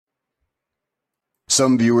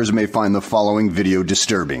Some viewers may find the following video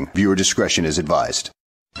disturbing. Viewer discretion is advised.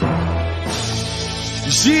 Yeah,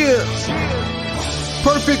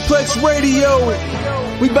 Perfect Plex Radio.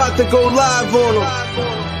 We about to go live on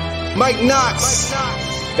him. Mike Knox.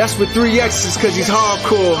 That's with 3 X's because he's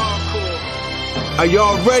hardcore. Are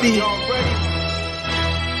y'all ready?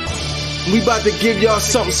 We about to give y'all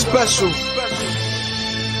something special.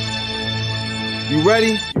 You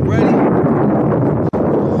ready?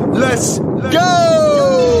 Let's go!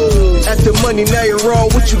 At the money, now you're wrong.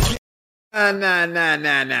 What you?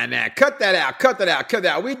 Nah. Cut that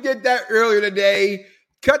out. We did that earlier today.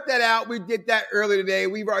 Cut that out. We did that earlier today.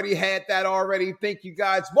 We've already had that already. Thank you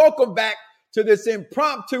guys. Welcome back to this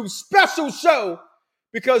impromptu special show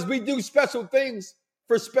because we do special things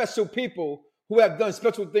for special people who have done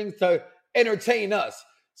special things to entertain us.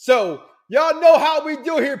 So y'all know how we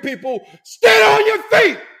do here, people. Stand on your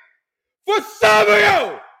feet for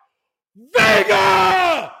Savio,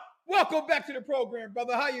 Vega. Welcome back to the program,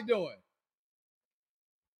 brother. How you doing?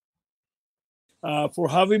 For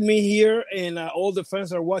having me here and all the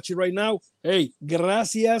fans that are watching right now. Hey,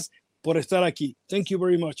 gracias por estar aquí. Thank you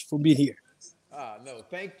very much for being here. No,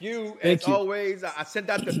 thank you. As always, I sent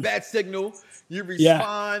out the bat signal. You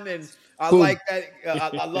respond, and I like that.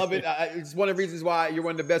 I love it. It's one of the reasons why you're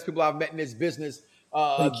one of the best people I've met in this business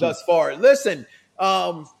thus far. Listen,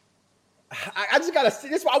 I just got to –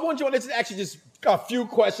 this. I want you on this. Actually, just a few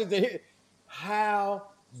questions. How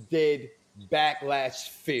did Backlash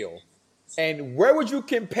feel? And where would you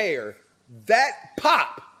compare that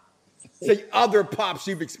pop to other pops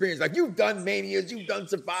you've experienced? Like, you've done Manias, you've done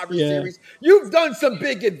Survivor Series, you've done some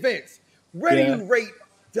big events. Where do you rate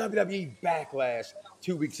WWE Backlash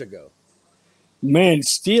 2 weeks ago? Man,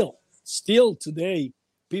 still today,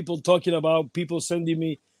 people talking about, people sending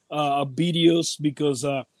me videos because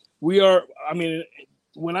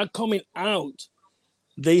when I'm coming out,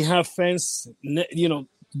 they have fans,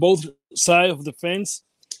 both sides of the fence.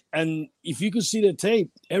 And if you could see the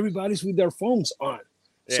tape, everybody's with their phones on.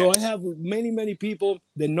 Yeah. So I have many people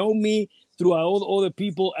that know me through all other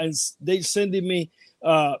people, and they sending me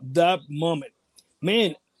that moment.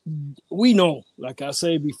 Man, we know, like I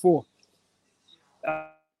said before,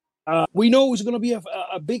 we know it's going to be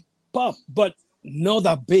a big pop, but not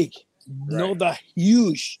that big, not that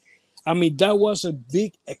huge. I mean, that was a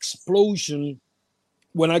big explosion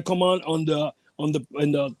when I come on the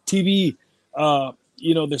TV.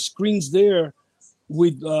 The screens there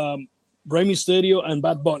with Rey Mysterio and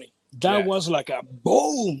Bad Bunny. That was like a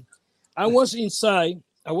boom. I was inside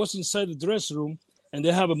the dressing room, and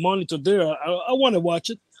they have a monitor there. I want to watch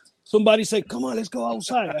it. Somebody said, "Come on, let's go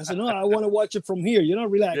outside." I said, "No, I want to watch it from here.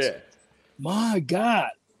 Relax." Yeah. My God,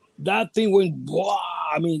 that thing went wow.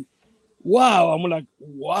 I mean, wow. I'm like,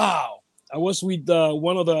 wow. I was with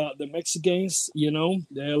one of the Mexicans, the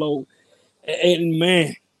hello, and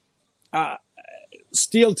man,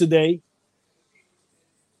 still today,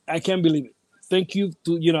 I can't believe it. Thank you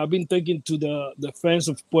to, I've been thinking to the fans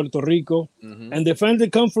of Puerto Rico and the fans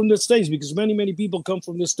that come from the States, because many people come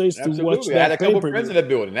from the States to watch that. I had a couple friends in the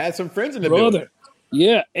building. I had some friends in the building.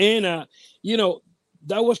 Yeah. And,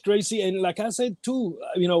 that was crazy. And like I said, too,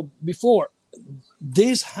 before,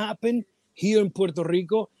 this happened here in Puerto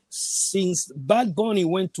Rico since Bad Bunny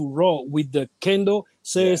went to Raw with the Kendo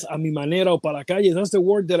says a mi manera o para la calle. That's the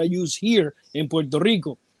word that I use here in Puerto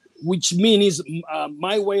Rico, which means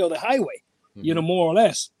my way or the highway, more or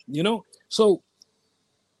less, So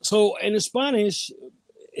in Spanish,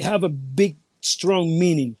 have a big, strong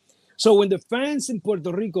meaning. So when the fans in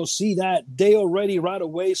Puerto Rico see that, they already right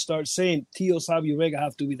away start saying, Tio Savio Vega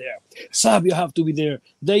have to be there. Savio have to be there.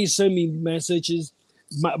 They send me messages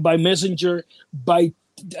by messenger, by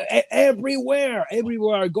everywhere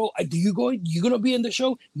I go. You gonna be in the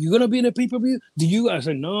show? You gonna be in the pay-per-view? I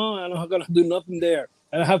said, no, I'm not gonna do nothing there.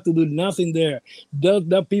 I don't have to do nothing there.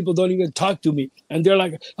 The people don't even talk to me, and they're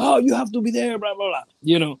like, oh, you have to be there, blah blah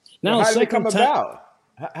blah. Now, how did it come about?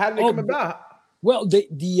 How did it come about? Well, the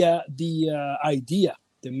idea,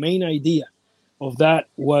 the main idea of that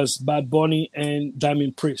was Bad Bunny and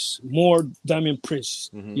Damian Priest. More Damian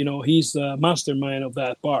Priest. He's the mastermind of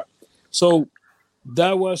that part. So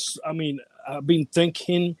that was, I've been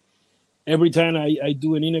thinking every time I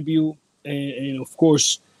do an interview, and of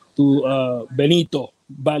course to Benito,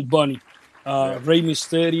 Bad Bunny, Rey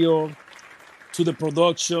Mysterio, to the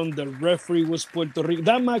production. The referee was Puerto Rican.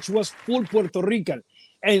 That match was full Puerto Rican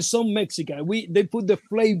and some Mexican. They put the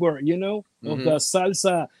flavor, of the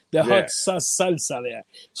salsa, the hot sauce salsa there.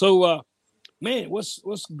 So, man, it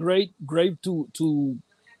was great to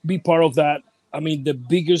be part of that. The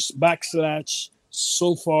biggest backslash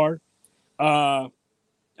so far.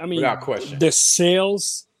 I mean, without question, the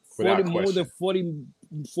sales, more than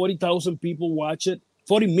 40,000 people watch it.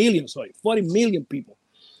 40 million people.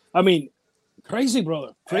 I mean, crazy,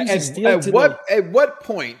 brother. Crazy. At what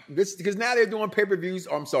point? This because now they're doing pay-per-views.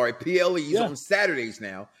 Or I'm sorry, PLEs on Saturdays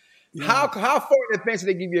now. Yeah. How far in advance did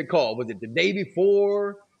they give you a call? Was it the day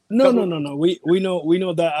before? No. We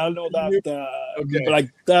know that. I know that.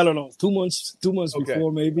 Like I don't know, 2 months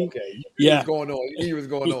before maybe. Okay. You was going on. You was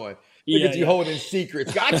going on. Look at you holding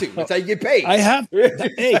secrets. Got to. That's how you get paid. I have.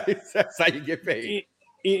 Hey, that's how you get paid.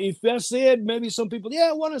 If I say it, maybe some people,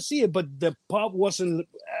 I want to see it, but the pop wasn't.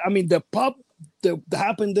 I mean, the pop that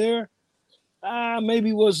happened there,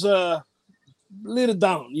 maybe was a little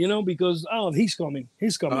down, because he's coming.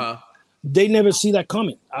 Uh-huh. They never see that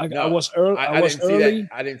coming. I was early. I was early.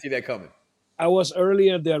 I didn't see that coming. I was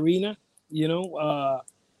early at the arena,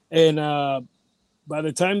 and by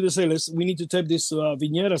the time they say, we need to tape this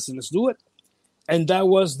vignettes, let's do it. And that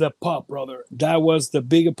was the pop, brother. That was the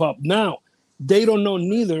bigger pop. Now, they don't know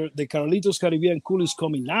neither the Carlitos Caribbean Cool is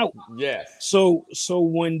coming out. Yes. So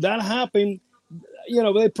when that happened,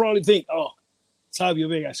 they probably think, Savio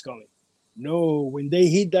Vega is coming. No, when they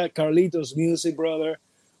hit that Carlitos music, brother,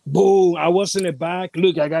 boom, I was in the back.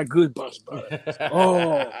 Look, I got good buzz, brother.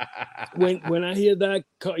 When I hear that,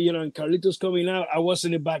 and Carlitos coming out, I was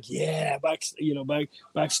in the back. Yeah,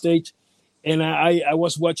 backstage. And I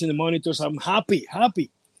was watching the monitors. I'm happy.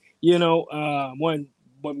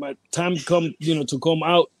 When my time come, to come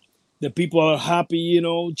out, the people are happy,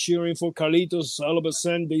 cheering for Carlitos. All of a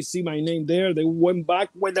sudden, they see my name there. They went back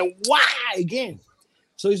with a why again.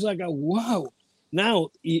 So it's like a wow.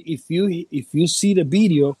 Now, if you see the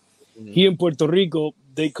video here in Puerto Rico,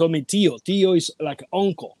 they call me Tio. Tio is like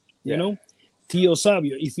uncle, you know, Tio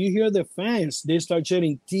Savio. If you hear the fans, they start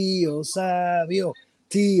chanting Tio Savio,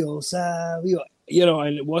 Tio Savio,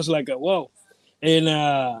 and it was like a wow.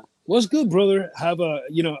 And was good, brother. Have an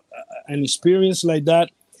experience like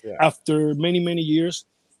that after many, many years.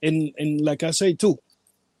 And like I say too,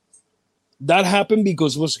 that happened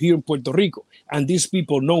because it was here in Puerto Rico, and these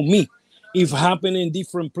people know me. If happen in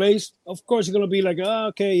different place, of course you're gonna be like,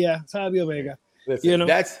 Savio Vega. Listen,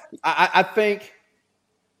 I think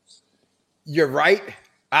you're right.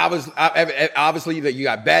 Obviously that you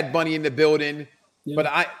got Bad Bunny in the building, but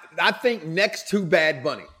I think next to Bad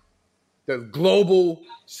Bunny, the global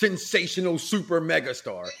sensational super mega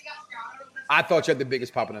star, I thought you had the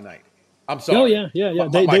biggest pop of the night. I'm sorry. Oh yeah.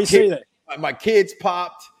 They say that. My kids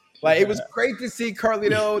popped. Like it was great to see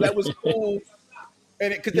Carlito. That was cool.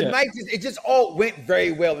 And because the night, it just all went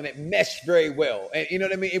very well and it meshed very well. And you know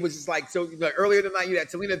what I mean? It was just like, so earlier tonight, you had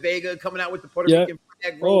Selena Vega coming out with the Puerto Rican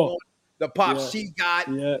flag roll on, the pop she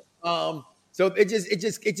got. Yeah. So it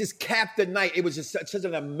just capped the night. It was just such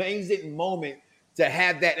an amazing moment to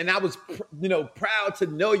have that. And I was, proud to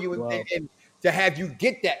know you and to have you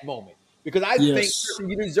get that moment. Because I think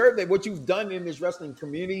you deserve that. What you've done in this wrestling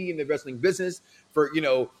community, in the wrestling business, for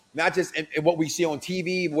not just in what we see on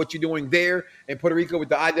TV, what you're doing there in Puerto Rico with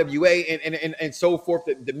the IWA and so forth.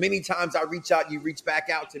 The many times I reach out, you reach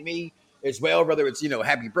back out to me as well. Whether it's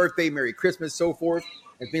happy birthday, Merry Christmas, so forth,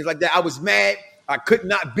 and things like that. I was mad. I could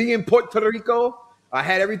not be in Puerto Rico. I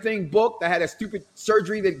had everything booked. I had a stupid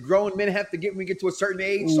surgery that grown men have to get when we get to a certain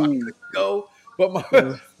age, so I couldn't go.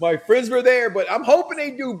 But my friends were there, but I'm hoping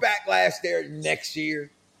they do backlash there next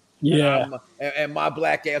year. Yeah. And my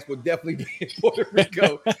black ass will definitely be in Puerto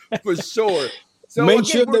Rico for sure. So make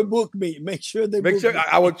sure they book me. Make sure they book me.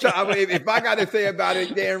 I will try. If I got to say about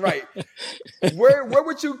it, damn right. Where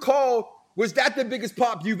would you call? Was that the biggest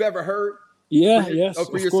pop you've ever heard? Yeah,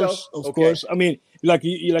 for yourself? Of course. I mean, like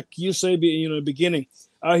you say, the beginning,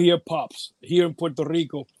 I hear pops here in Puerto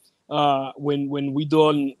Rico when we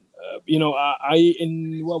done. I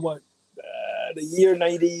in the year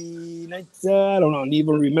 90, I don't know, I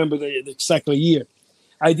even remember the exact year.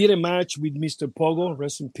 I did a match with Mr. Pogo,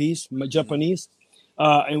 rest in peace, my Japanese,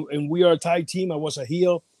 and we are a tag team. I was a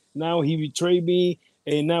heel. Now he betrayed me,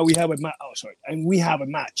 and now we have a match. Oh, sorry, and we have a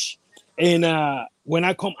match. And when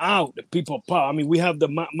I come out, the people pop. I mean, we have the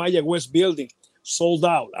Maya West building sold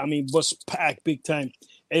out. I mean, was packed big time,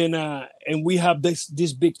 and we have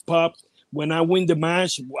this big pop. When I win the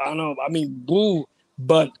match, I don't know. I mean, boo!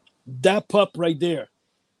 But that pop right there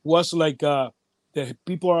was like the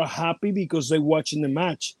people are happy because they're watching the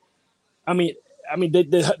match. I mean,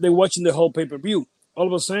 they're watching the whole pay-per-view. All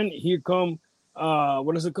of a sudden, here come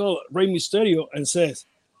what is it called? Rey Mysterio, and says,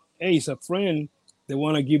 "Hey, it's a friend. They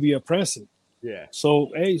want to give you a present." Yeah. So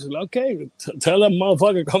hey, he's like, okay, tell that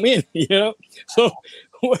motherfucker come in. So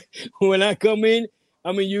when I come in,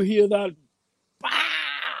 I mean, you hear that.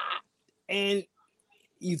 And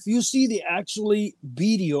if you see the actually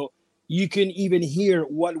video, you can even hear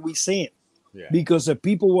what we saying because the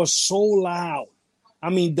people were so loud. I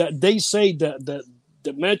mean, they say the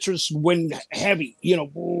mattress went heavy,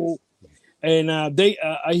 and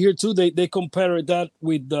I hear too they compare that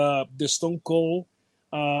with the Stone Cold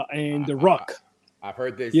and the Rock. I've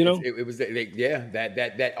heard this. It was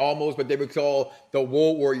that almost what they would call the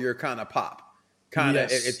War Warrior kind of pop. Kind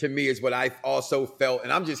of to me is what I also felt,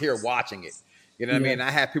 and I'm just here watching it. You know what I mean? I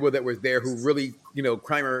have people that were there who really,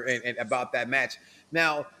 Kramer and about that match.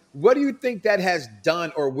 Now, what do you think that has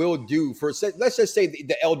done or will do for, let's just say,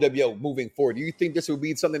 the LWO moving forward? Do you think this will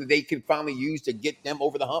be something that they can finally use to get them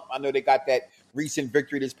over the hump? I know they got that recent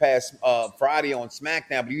victory this past Friday on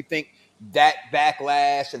SmackDown, but do you think that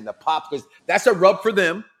backlash and the pop, because that's a rub for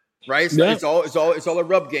them, right? It's all a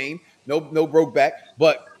rub game. No broke back,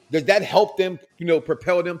 but does that help them,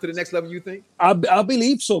 propel them to the next level, you think? I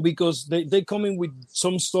believe so, because they come in with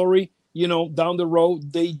some story, down the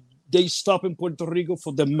road. They stop in Puerto Rico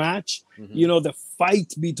for the match, the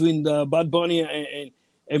fight between the Bad Bunny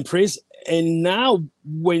and Prince. And now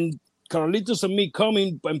when Carlitos and me come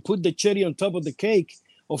in and put the cherry on top of the cake,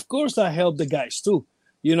 of course that helped the guys too.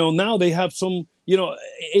 Now they have some,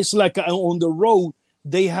 it's like on the road,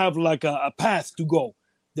 they have like a path to go.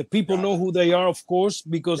 The people know who they are, of course,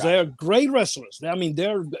 because they are great wrestlers. I mean,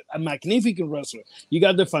 they're a magnificent wrestler. You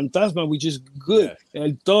got the Fantasma, which is good.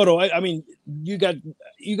 El Toro. I mean, you got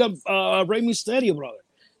Rey Mysterio, brother.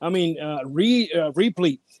 I mean,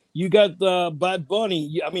 Ripley. You got Bad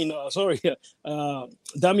Bunny.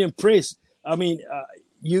 Damian Priest. I mean,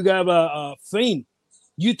 you got Fame.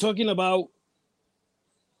 You talking about?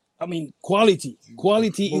 I mean, quality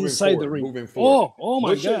inside the ring. Moving forward. Oh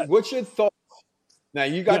my God! What's your thought? Now,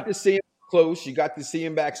 you got to see him close. You got to see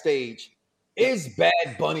him backstage. Is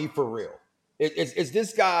Bad Bunny for real? Is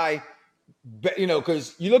this guy,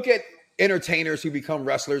 because you look at entertainers who become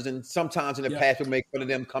wrestlers, and sometimes in the past we make fun of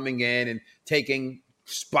them coming in and taking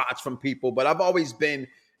spots from people. But I've always been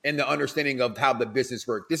in the understanding of how the business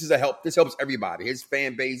works. This helps everybody. His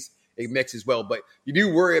fan base, it mixes well. But you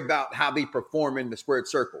do worry about how they perform in the squared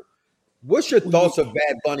circle. What's your thoughts of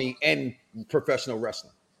Bad Bunny and professional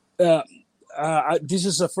wrestling? This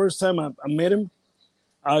is the first time I met him.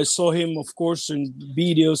 I saw him, of course, in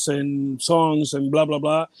videos and songs and blah blah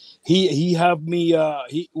blah. He have me.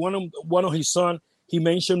 One of his son. He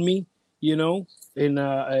mentioned me. In one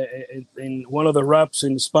of the raps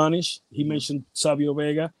in Spanish. He mentioned Savio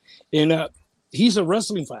Vega, and he's a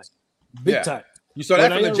wrestling fan, big time. You saw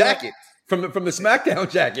that from the jacket, from the SmackDown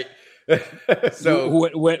jacket. So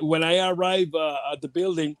when I arrived at the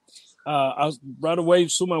building, I right away,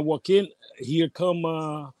 soon I walk in. Here come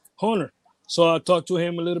Hunter. So I talked to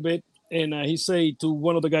him a little bit, and he said to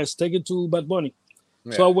one of the guys, take it to Bad Bunny.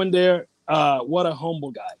 Yeah. So I went there. What a humble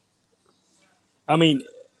guy. I mean,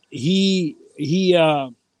 he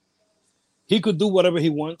could do whatever he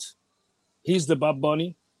wants. He's the Bad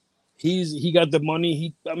Bunny. He got the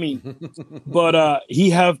money. But he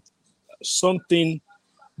have something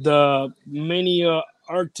the many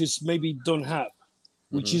artists maybe don't have,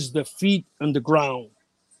 which is the feet on the ground.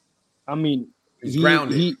 I mean, he's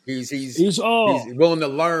grounded. He's willing to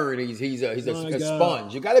learn. He's a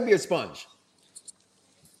sponge. You got to be a sponge.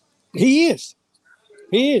 He is.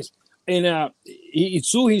 And he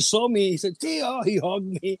saw me. He said, "Tio," he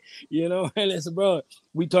hugged me, and I said, "Bro,"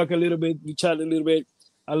 we talked a little bit. We chatted a little bit.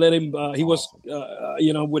 I let him. He was,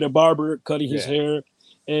 with a barber cutting his hair,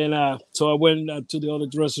 and so I went to the other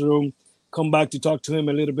dressing room. Come back to talk to him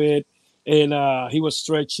a little bit, and he was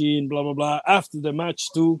stretching, blah blah blah. After the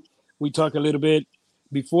match too. We talked a little bit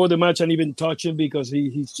before the match. I didn't even touch him because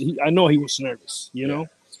I know he was nervous.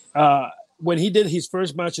 When he did his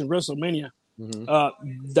first match in WrestleMania,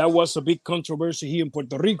 that was a big controversy here in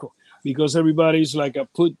Puerto Rico because everybody's like,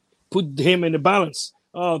 put him in the balance.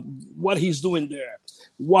 What he's doing there?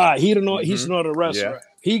 Why he don't know? He's not a wrestler. Yeah.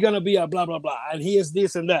 He gonna be a blah blah blah, and he is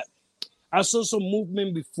this and that. I saw some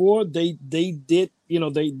movement before they did.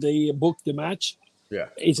 They booked the match. Yeah,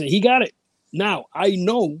 he got it. Now I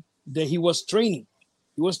know that he was training.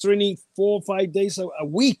 He was training 4 or 5 days a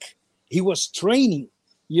week. He was training,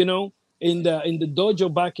 in the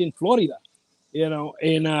dojo back in Florida,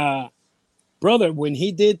 and brother, when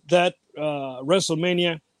he did that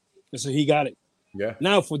WrestleMania, I said he got it. Yeah.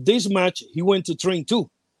 Now for this match, he went to train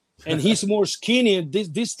too, and he's more skinny.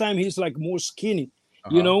 This time he's like more skinny,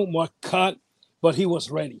 more cut, but he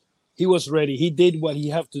was ready. He did what he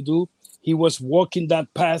had to do. He was walking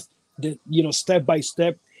that path, step by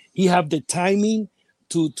step. He have the timing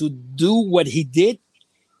to do what he did.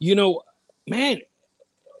 Man,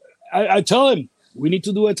 I tell him we need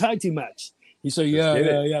to do a tag team match. He said,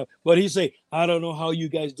 yeah. But he said, I don't know how you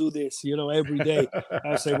guys do this, every day.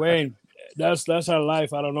 I say, Wayne, that's our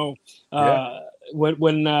life. I don't know.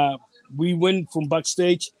 When we went from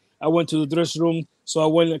backstage, I went to the dressing room. So I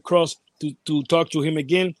went across to talk to him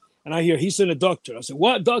again. And I hear he's in a doctor. I said,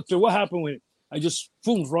 what doctor? What happened with him? I just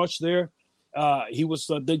rushed there. He was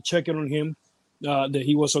they checking on him that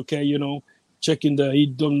he was okay, checking that he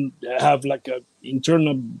don't have like a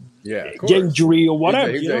internal injury or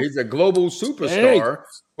whatever. He's a global superstar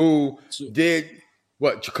who did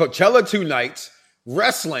Coachella 2 nights,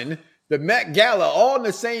 wrestling, the Met Gala all in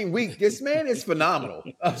the same week. This man is phenomenal.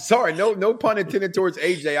 Sorry, no pun intended towards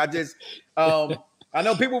AJ. I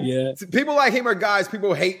know people like him are guys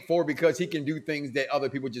people hate for because he can do things that other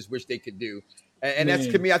people just wish they could do. And that's,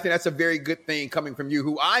 to me, I think that's a very good thing coming from you,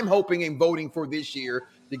 who I'm hoping and voting for this year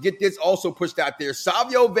to get this also pushed out there.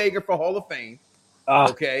 Savio Vega for Hall of Fame.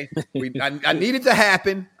 Okay. I need it to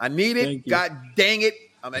happen. I need it. God dang it.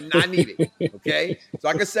 I need it. Okay. So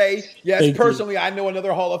I can say, yes, personally, I know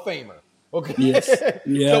another Hall of Famer. Okay. Yes.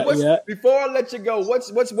 So before I let you go,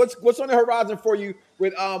 what's on the horizon for you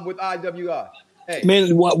with IWI? Hey.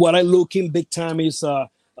 Man, what I look in big time is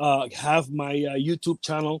have my YouTube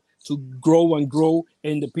channel to grow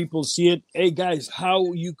and the people see it. Hey guys,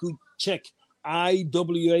 how you could check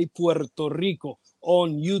IWA Puerto Rico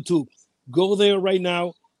on YouTube. Go there right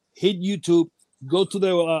now, hit YouTube, go to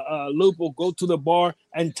the loop or go to the bar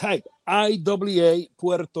and type IWA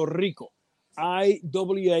Puerto Rico.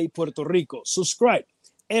 IWA Puerto Rico. Subscribe.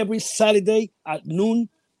 Every Saturday at noon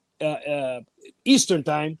Eastern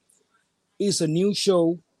time is a new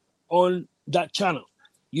show on that channel.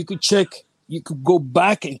 You could check. You could go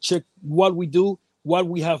back and check what we do, what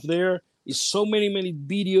we have there. Is so many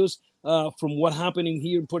videos from what happening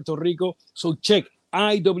here in Puerto Rico. So check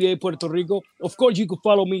IWA Puerto Rico. Of course, you could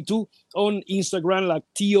follow me too on Instagram like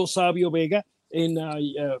Tio Savio Vega, and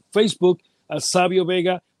Facebook Savio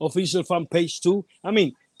Vega official fan page too. I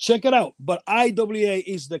mean, check it out. But IWA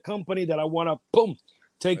is the company that I want to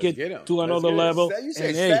take it to another level. You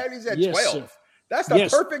say Saturdays at 12. Sir. That's the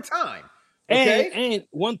perfect time. Okay. And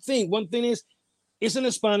one thing is, it's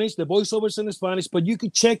in Spanish, the voiceovers in Spanish, but you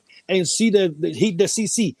could check and see the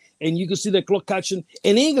CC, and you could see the clock caption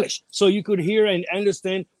in English, so you could hear and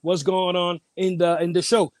understand what's going on in the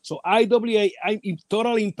show. So IWA,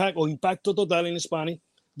 Total Impact or Impacto Total in Spanish,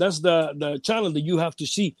 that's the channel that you have to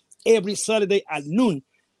see every Saturday at noon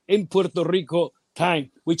in Puerto Rico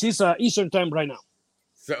time, which is Eastern time right now.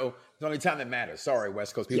 So the only time that matters. Sorry,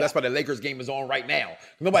 West Coast people. Yeah. That's why the Lakers game is on right now.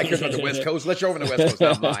 Nobody cares about the West Coast. Unless you're over in the West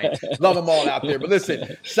Coast. I'm lying. Love them all out there. But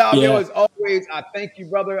listen, Savio, as always, I thank you,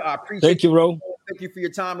 brother. I appreciate Thank you, bro. Thank you for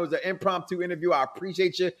your time. It was an impromptu interview. I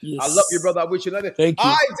appreciate you. Yes. I love you, brother. I wish you nothing. Thank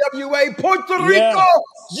you. IWA Puerto Rico.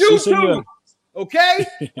 YouTube. Okay?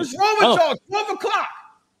 What's wrong with y'all? 12 o'clock.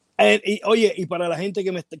 Oye, y para la gente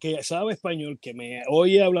que sabe español, que me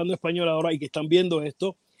oye hablando español ahora y que están viendo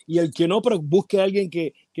esto, y el que no, pero busque a alguien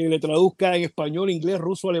que le traduzca en español, inglés,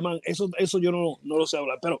 ruso, alemán. Eso yo no lo sé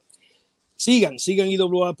hablar. Pero sigan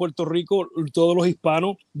IWA Puerto Rico, todos los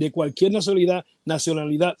hispanos de cualquier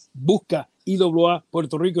nacionalidad. Busca IWA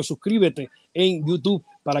Puerto Rico. Suscríbete en YouTube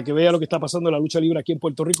para que vea lo que está pasando en la lucha libre aquí en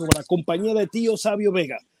Puerto Rico con la compañía de Tío Savio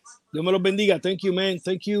Vega. Dios me los bendiga. Thank you, man.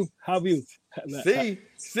 Thank you. Have you.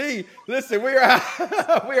 See, listen, we are out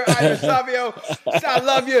of Savio. I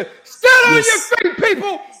love you. Stand on your feet,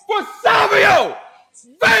 people, for Savio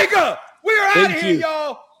Vega. We are out of here,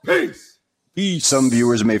 y'all. Peace. Some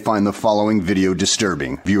viewers may find the following video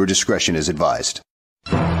disturbing. Viewer discretion is advised.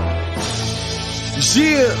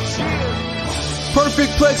 Yeah.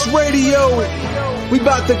 Perfect Plex Radio. We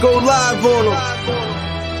about to go live on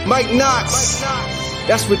him. Mike Knox.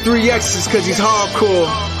 That's with 3 X's because he's hardcore.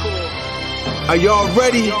 Are y'all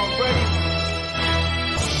ready?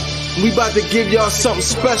 We about to give y'all something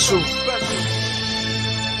special.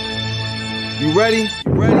 You ready?